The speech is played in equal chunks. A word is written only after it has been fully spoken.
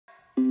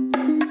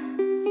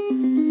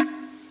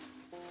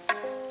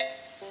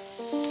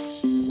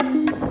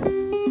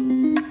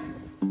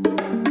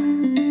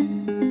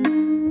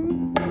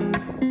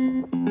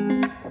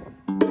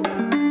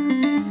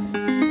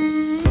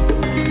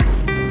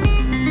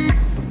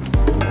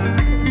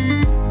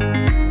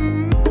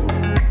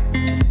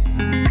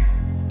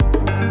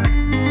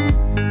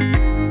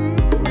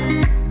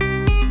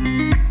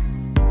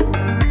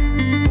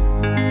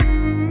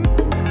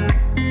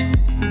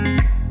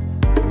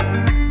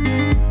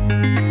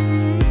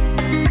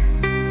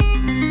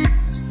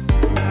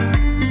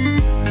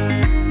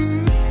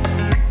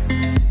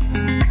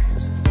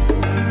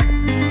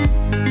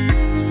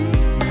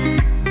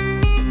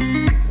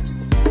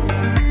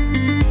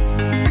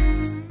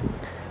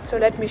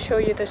show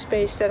you the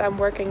space that I'm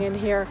working in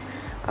here.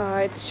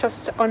 It's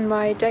just on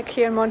my deck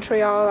here in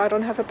Montreal. I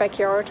don't have a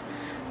backyard,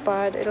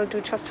 but it'll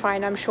do just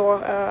fine, I'm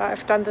sure.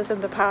 I've done this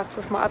in the past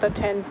with my other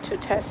tent to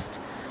test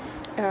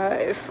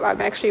if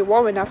I'm actually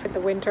warm enough in the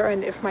winter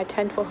and if my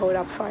tent will hold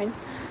up fine.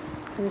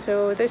 And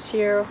so this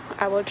year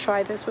I will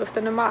try this with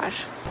the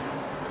Nammatj.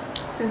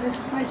 So this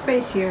is my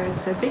space here.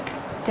 It's a big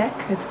deck.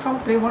 It's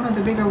probably one of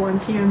the bigger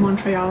ones here in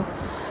Montreal.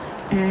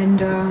 And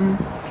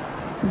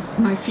this is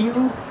my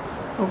view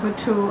over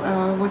to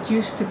what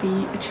used to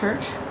be a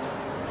church.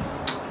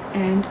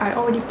 And I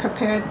already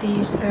prepared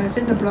these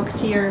cinder blocks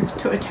here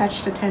to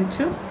attach the tent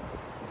to.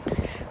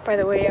 By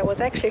the way, I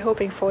was actually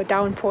hoping for a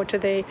downpour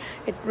today.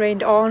 It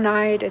rained all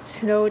night, it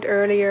snowed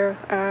earlier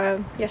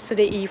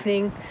yesterday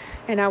evening,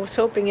 and I was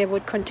hoping it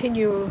would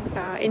continue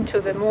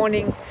into the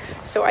morning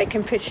so I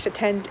can pitch the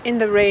tent in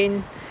the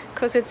rain,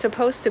 because it's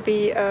supposed to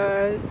be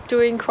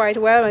doing quite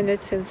well in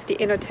it since the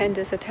inner tent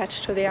is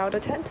attached to the outer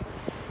tent.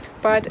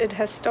 But it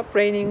has stopped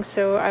raining,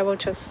 so I will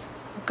just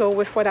go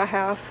with what I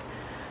have.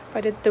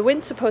 But the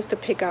wind's supposed to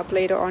pick up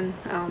later on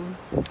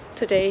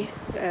today,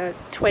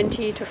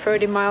 20 to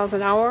 30 miles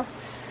an hour.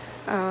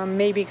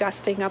 Maybe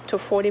gusting up to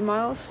 40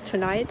 miles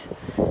tonight,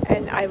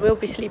 and I will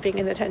be sleeping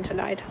in the tent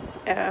tonight.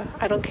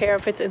 I don't care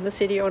if it's in the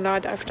city or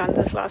not. I've done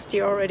this last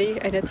year already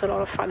and it's a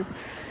lot of fun.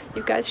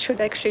 You guys should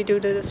actually do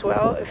this as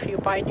well if you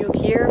buy new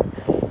gear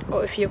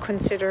or if you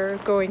consider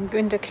going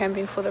winter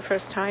camping for the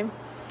first time.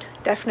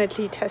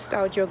 Definitely test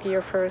out your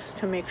gear first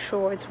to make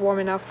sure it's warm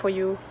enough for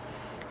you.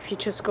 If you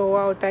just go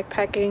out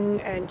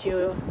backpacking and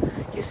you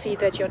see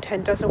that your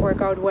tent doesn't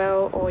work out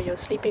well or your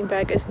sleeping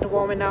bag isn't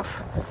warm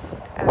enough,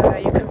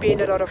 you can be in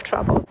a lot of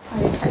trouble.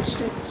 I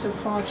attached it so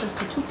far just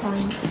to 2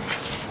 points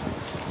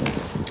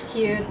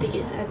here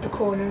at the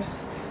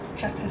corners,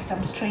 just with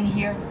some string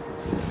here.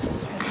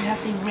 You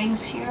have the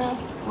rings here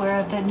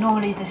where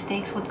normally the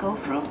stakes would go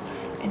through,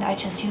 and I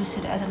just used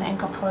it as an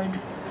anchor point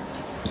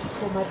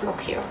for my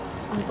block here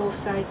on both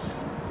sides.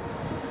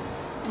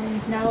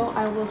 And now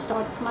I will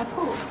start with my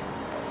poles.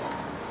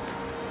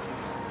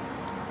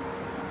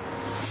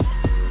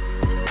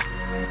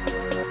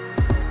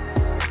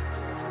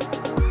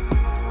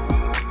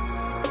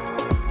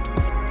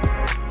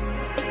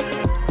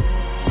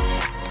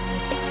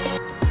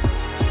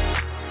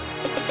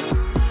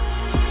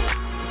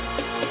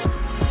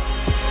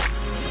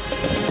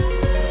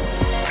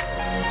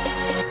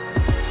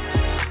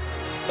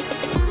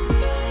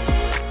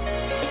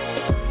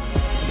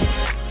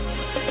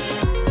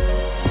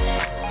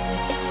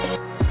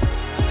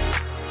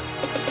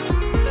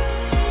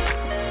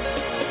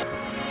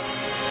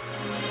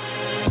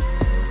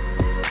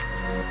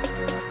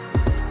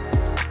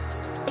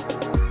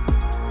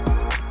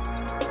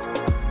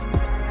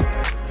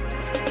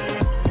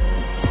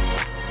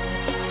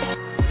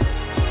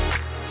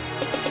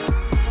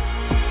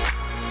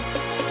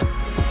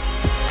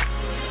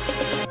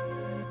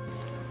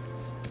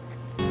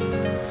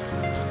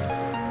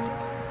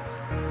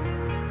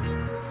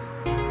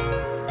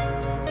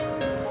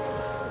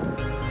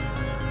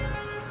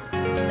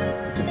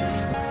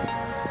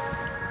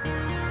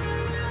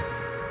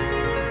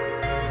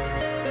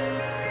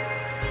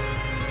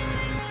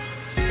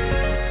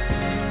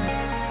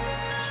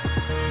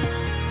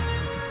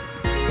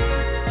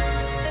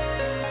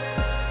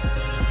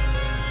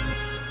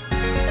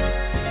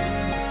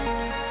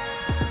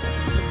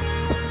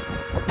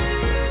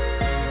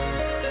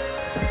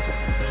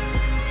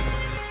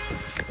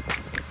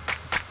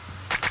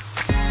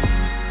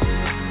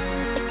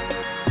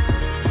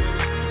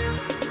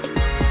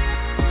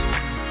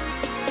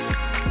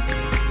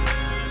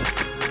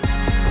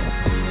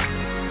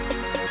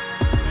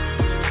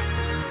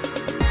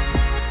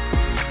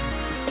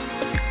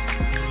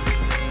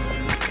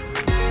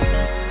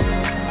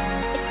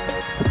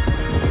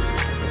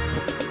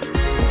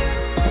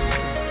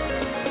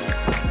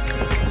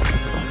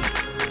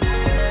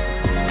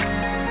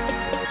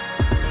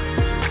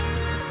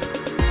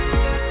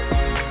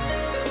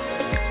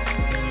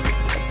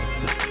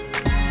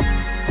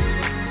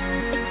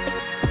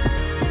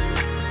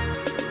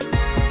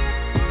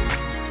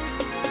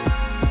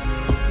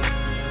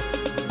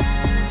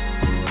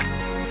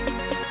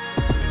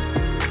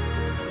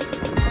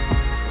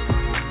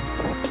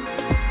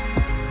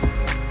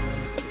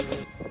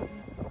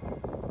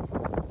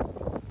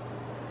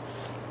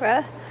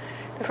 Well,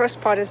 the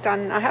first part is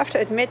done. I have to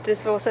admit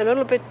this was a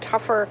little bit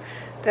tougher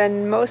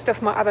than most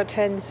of my other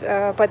tents,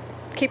 but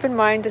keep in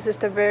mind this is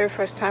the very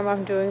first time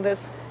I'm doing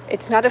this.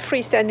 It's not a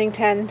freestanding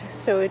tent,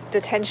 so the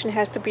tension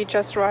has to be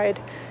just right,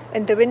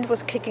 and the wind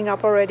was kicking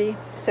up already,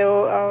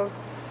 so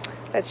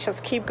let's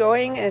just keep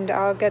going and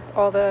I'll get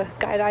all the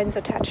guidelines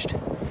attached.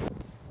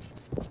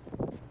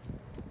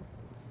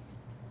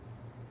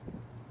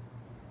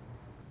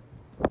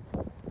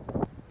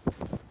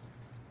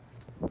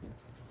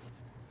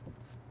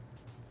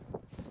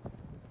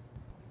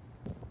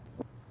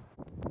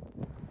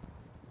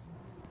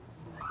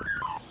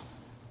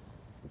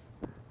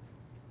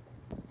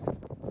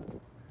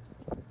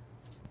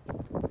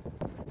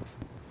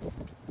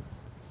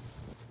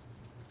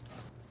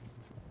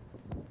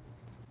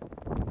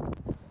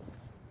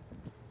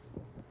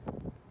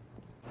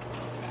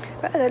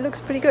 Well, that looks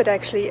pretty good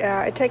actually.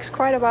 It takes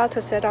quite a while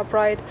to set up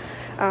right.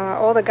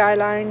 All the guy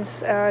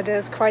lines,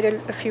 there's quite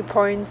a few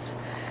points.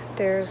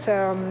 There's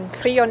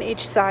 3 on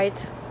each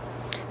side,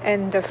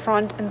 and the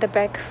front and the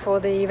back for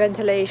the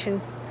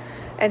ventilation,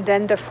 and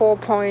then the 4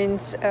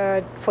 points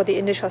for the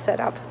initial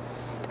setup.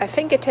 I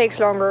think it takes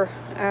longer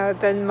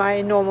than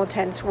my normal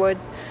tents would,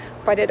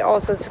 but it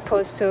also is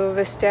supposed to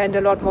withstand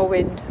a lot more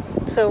wind.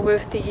 So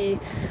with the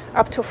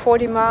up to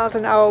 40 miles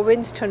an hour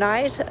winds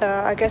tonight,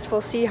 I guess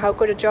we'll see how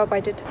good a job I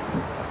did.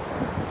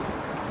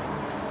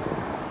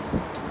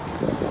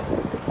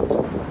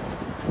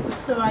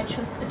 So I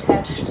just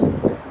attached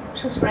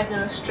just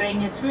regular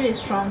string. It's really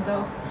strong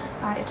though.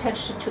 I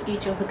attached it to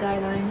each of the guy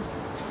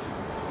lines.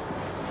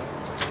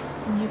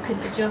 And you can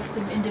adjust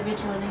them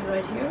individually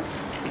right here,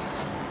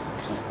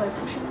 just by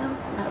pushing them,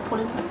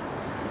 pulling them.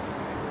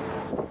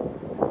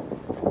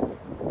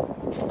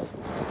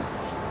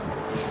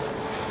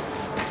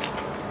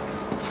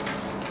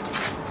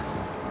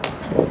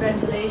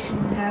 Ventilation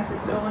has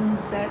its own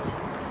set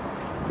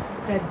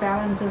that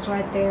balances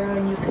right there,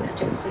 and you can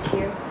adjust it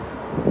here.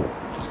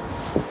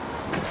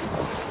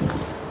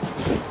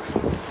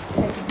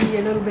 I had to be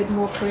a little bit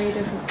more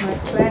creative with my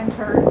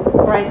planter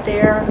right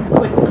there. I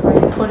couldn't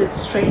quite put it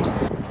straight.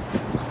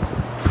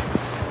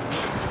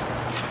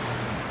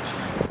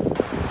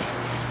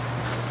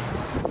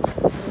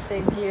 The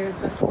same here,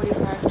 it's a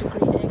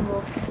 45-degree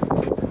angle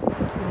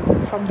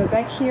from the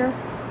back here.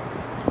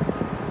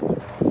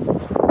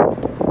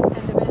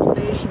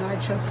 I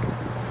just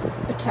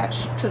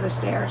attached to the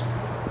stairs.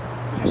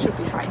 That should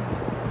be fine.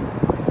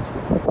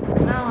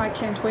 Now I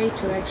can't wait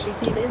to actually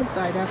see the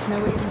inside. I've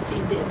never even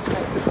seen the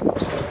inside before,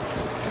 so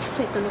let's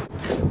take a look.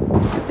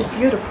 It's a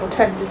beautiful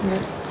tent, isn't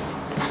it?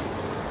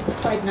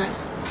 Quite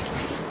nice.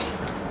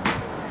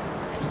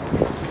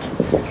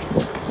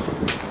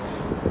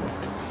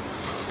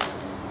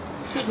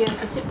 So we have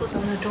the zippers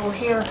on the door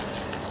here,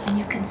 and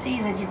you can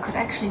see that you could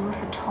actually,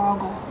 with a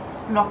toggle,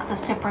 lock the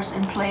zippers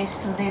in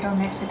place so they don't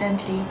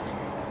accidentally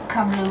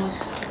come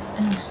loose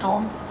in the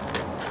storm.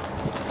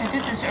 I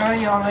did this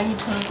earlier already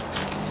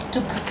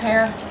to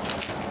prepare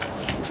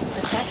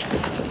the test.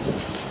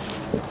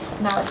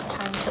 Now it's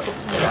time to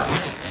open it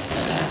up.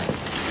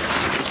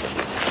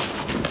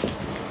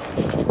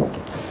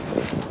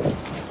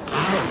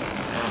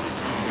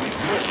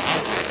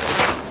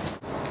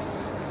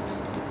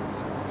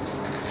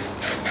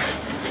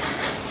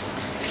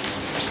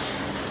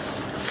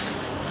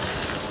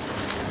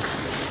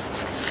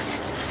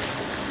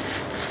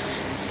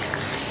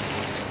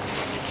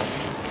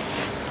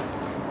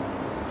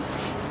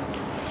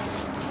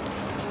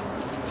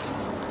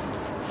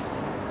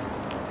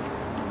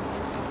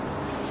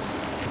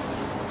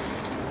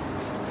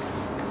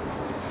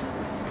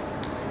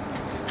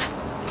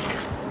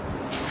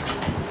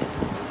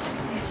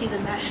 See the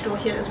mesh door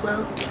here as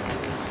well.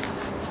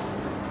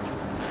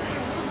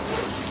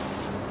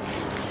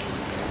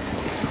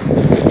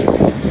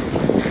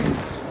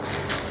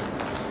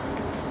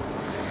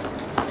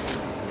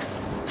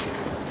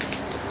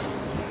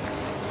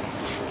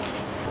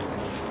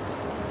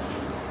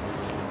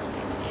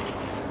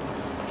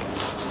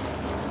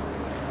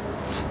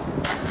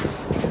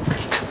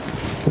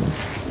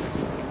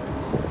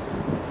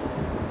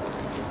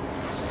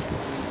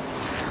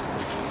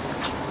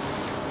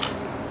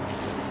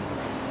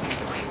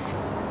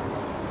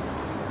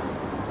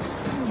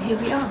 Here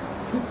we are.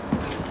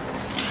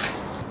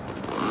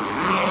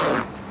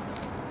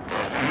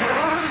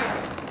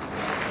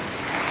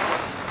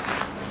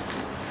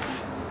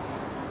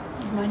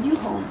 My new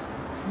home.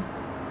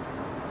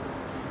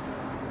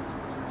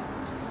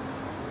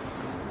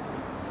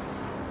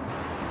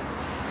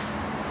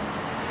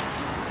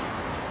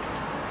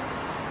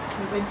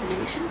 The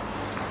ventilation.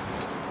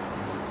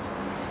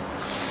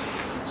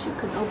 So you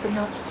can open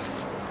up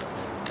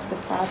the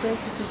fabric.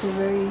 This is a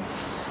very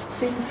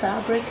thin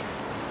fabric.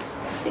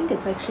 I think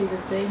it's actually the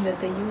same that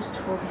they used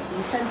for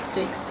the tent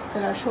stakes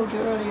that I showed you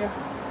earlier.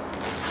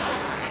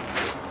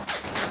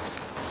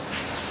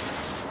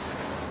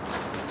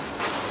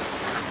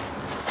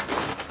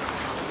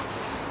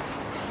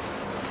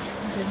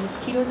 And the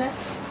mosquito net,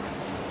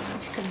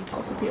 which can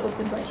also be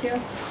opened right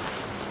here.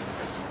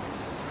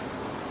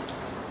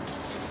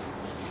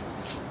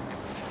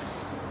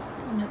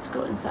 And let's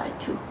go inside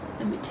too.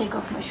 Let me take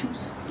off my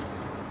shoes.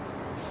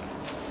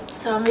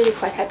 So I'm really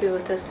quite happy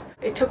with this.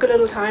 It took a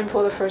little time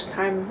for the first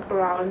time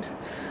around,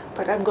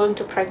 but I'm going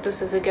to practice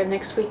this again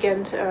next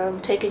weekend,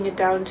 taking it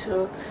down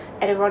to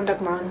Adirondack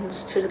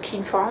Mountains to the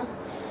Keene Farm.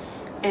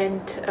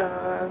 And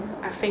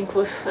I think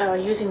with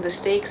using the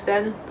stakes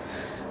then,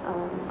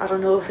 I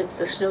don't know if it's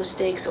the snow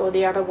stakes or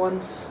the other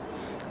ones,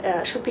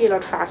 should be a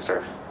lot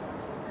faster.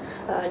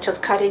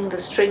 Just cutting the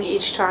string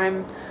each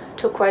time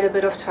took quite a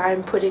bit of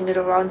time, putting it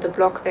around the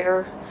block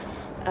there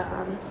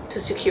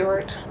to secure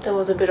it. That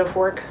was a bit of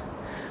work,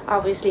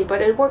 obviously,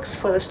 but it works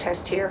for this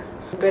test here.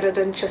 Better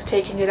than just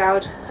taking it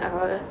out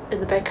in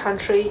the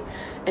backcountry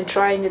and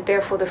trying it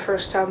there for the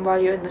first time while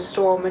you're in the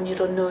storm and you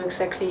don't know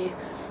exactly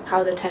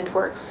how the tent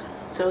works.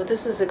 So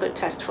this is a good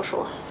test for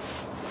sure.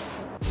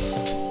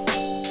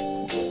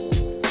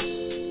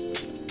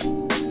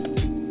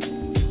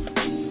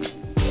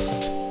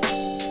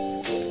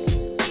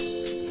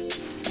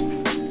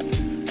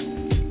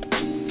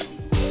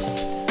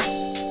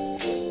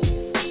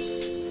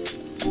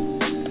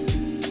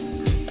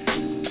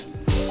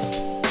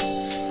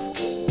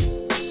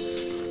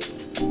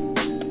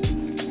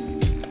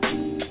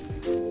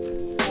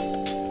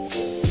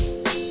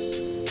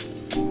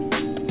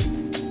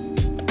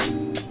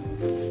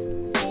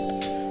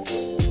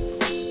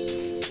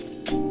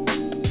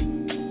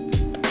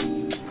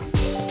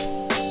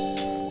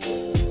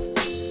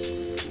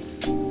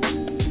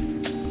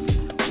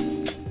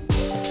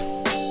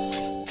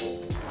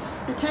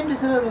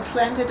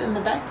 slanted in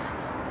the back.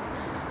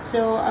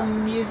 So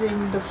I'm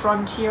using the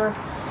front here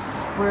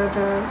where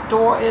the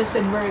door is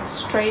and where it's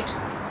straight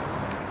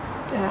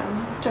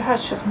to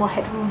have just more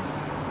headroom.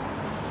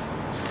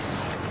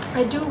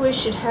 I do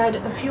wish it had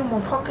a few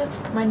more pockets.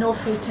 My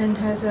North Face tent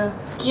has a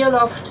gear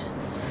loft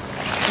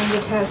and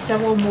it has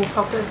several more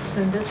pockets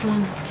than this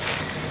one.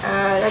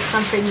 That's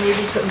something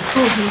maybe to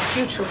improve in the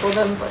future for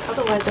them, but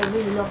otherwise I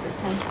really love this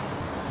tent.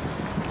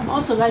 I'm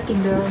also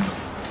liking the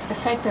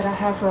fact that I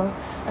have a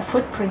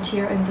footprint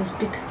here in this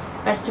big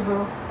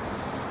vestibule.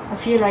 I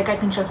feel like I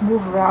can just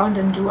move around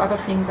and do other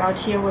things out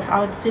here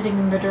without sitting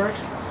in the dirt.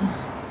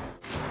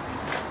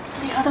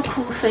 The other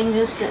cool thing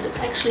is that it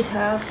actually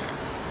has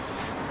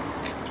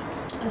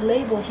a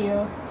label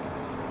here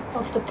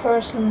of the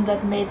person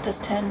that made this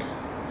tent.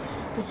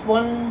 There's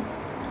one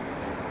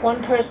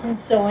person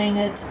sewing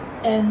it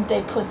and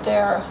they put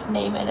their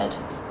name in it.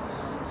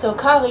 So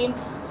Karin,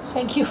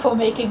 thank you for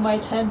making my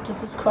tent.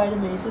 This is quite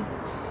amazing.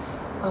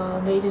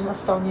 Made in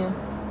Estonia.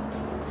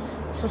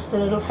 It's just a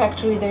little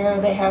factory there.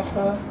 They have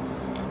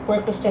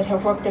workers that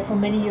have worked there for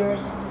many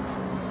years.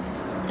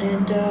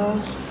 And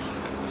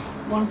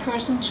one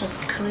person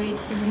just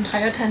creates this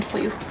entire tent for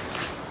you.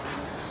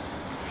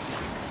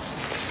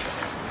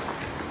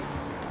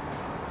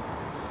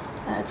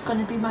 It's going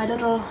to be my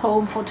little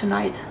home for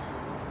tonight.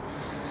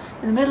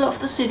 In the middle of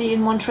the city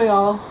in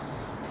Montreal,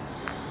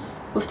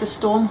 with the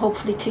storm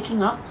hopefully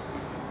kicking up.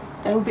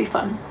 That will be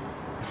fun.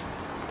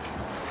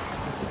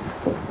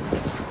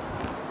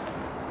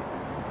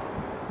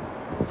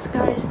 The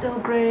sky is still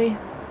grey,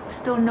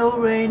 still no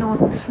rain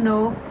or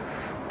snow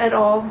at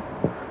all.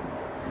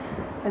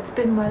 It's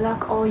been my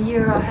luck all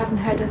year. I haven't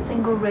had a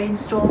single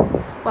rainstorm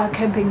while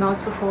camping out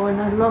so far, and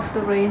I love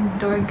the rain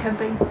during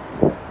camping.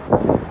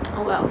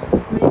 Oh well,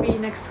 maybe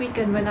next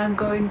weekend when I'm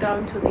going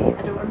down to the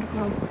Adirondack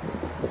Mountains.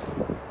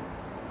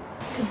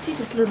 You can see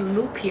this little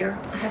loop here.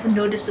 I haven't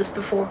noticed this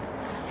before.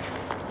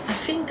 I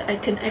think I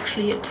can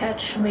actually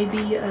attach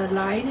maybe a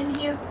line in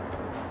here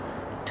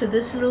to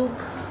this loop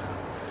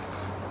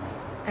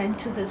and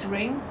to this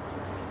ring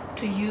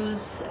to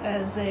use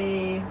as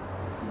a,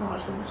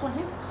 this one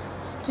here,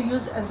 to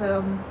use as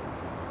a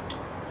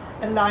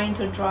line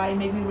to dry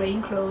maybe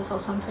rain clothes or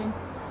something.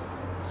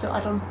 So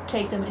I don't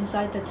take them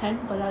inside the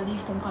tent, but I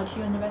leave them out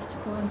here in the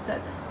vestibule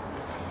instead.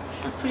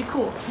 That's pretty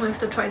cool. We'll have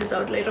to try this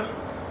out later.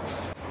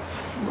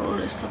 Roll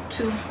this up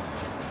too.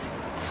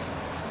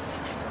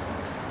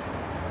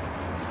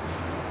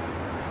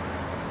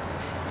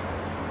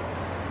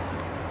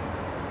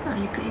 Oh,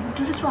 you could even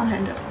do this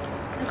one-handed.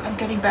 Look, I'm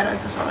getting better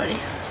at this already.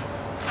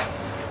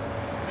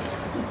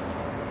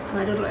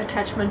 My little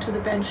attachment to the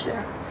bench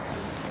there.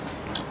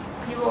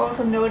 You will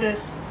also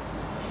notice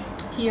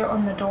here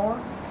on the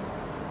door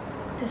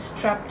this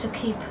strap to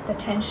keep the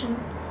tension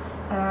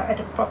at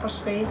a proper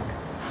space.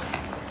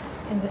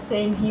 And the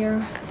same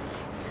here.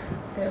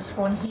 There's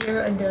one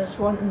here and there's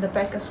one in the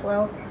back as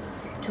well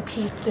to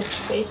keep this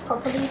space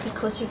properly,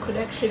 because you could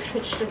actually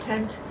pitch the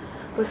tent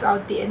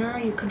without the inner.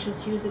 You can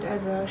just use it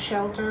as a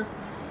shelter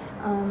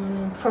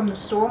from the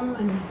storm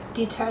and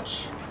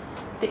detach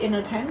the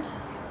inner tent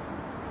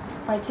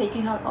by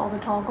taking out all the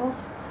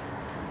toggles.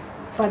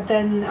 But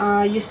then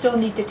you still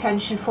need the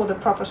tension for the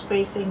proper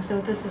spacing,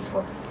 so this is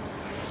what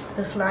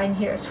this line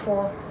here is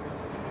for.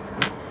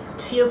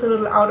 It feels a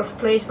little out of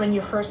place when you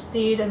first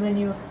see it and when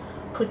you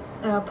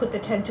put the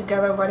tent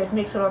together, but it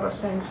makes a lot of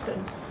sense then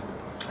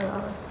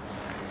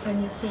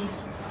when you see it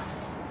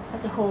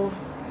as a whole.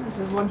 This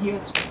is one here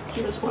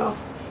as well.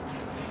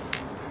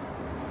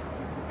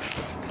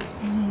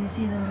 And here you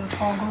see the little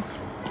toggles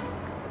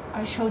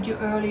I showed you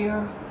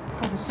earlier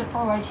for the zipper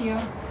right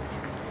here.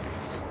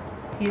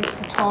 Here's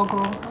the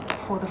toggle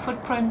for the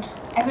footprint.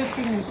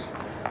 Everything is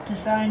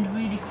designed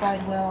really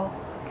quite well.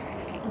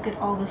 Look at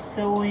all the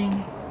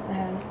sewing,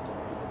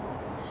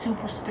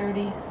 super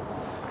sturdy.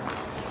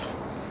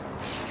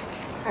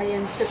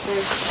 High-end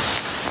zippers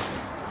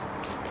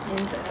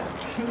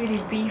and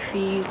really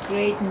beefy,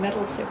 great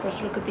metal zippers.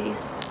 Look at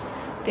these.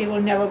 They will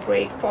never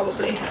break,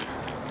 probably.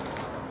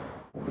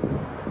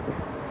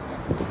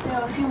 There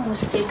are a few more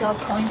stakeout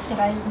points that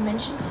I didn't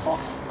mention before.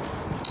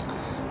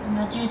 I'm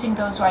not using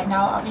those right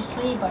now,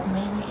 obviously, but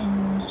maybe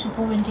in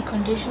super windy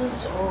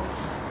conditions or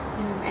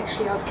when I'm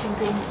actually out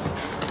camping,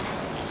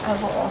 I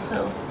will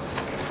also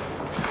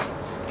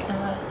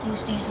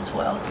use these as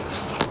well.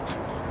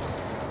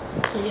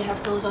 So you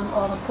have those on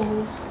all the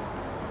poles.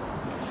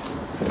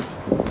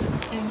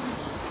 And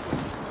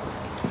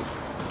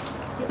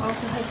you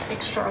also have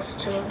extras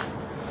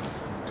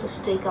to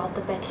stake out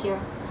the back here.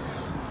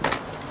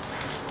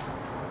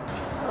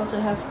 I also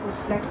have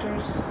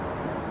reflectors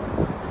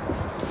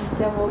at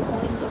several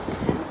points of the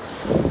tent.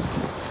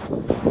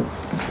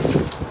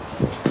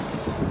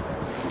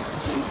 Let's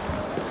see.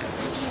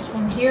 There's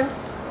one here.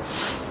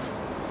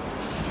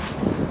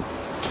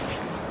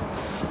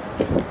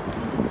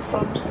 In the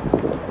front.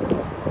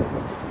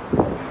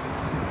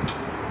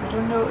 I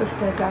don't know if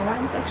the guy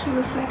lines actually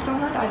reflect or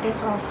not. I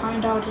guess I'll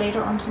find out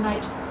later on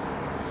tonight.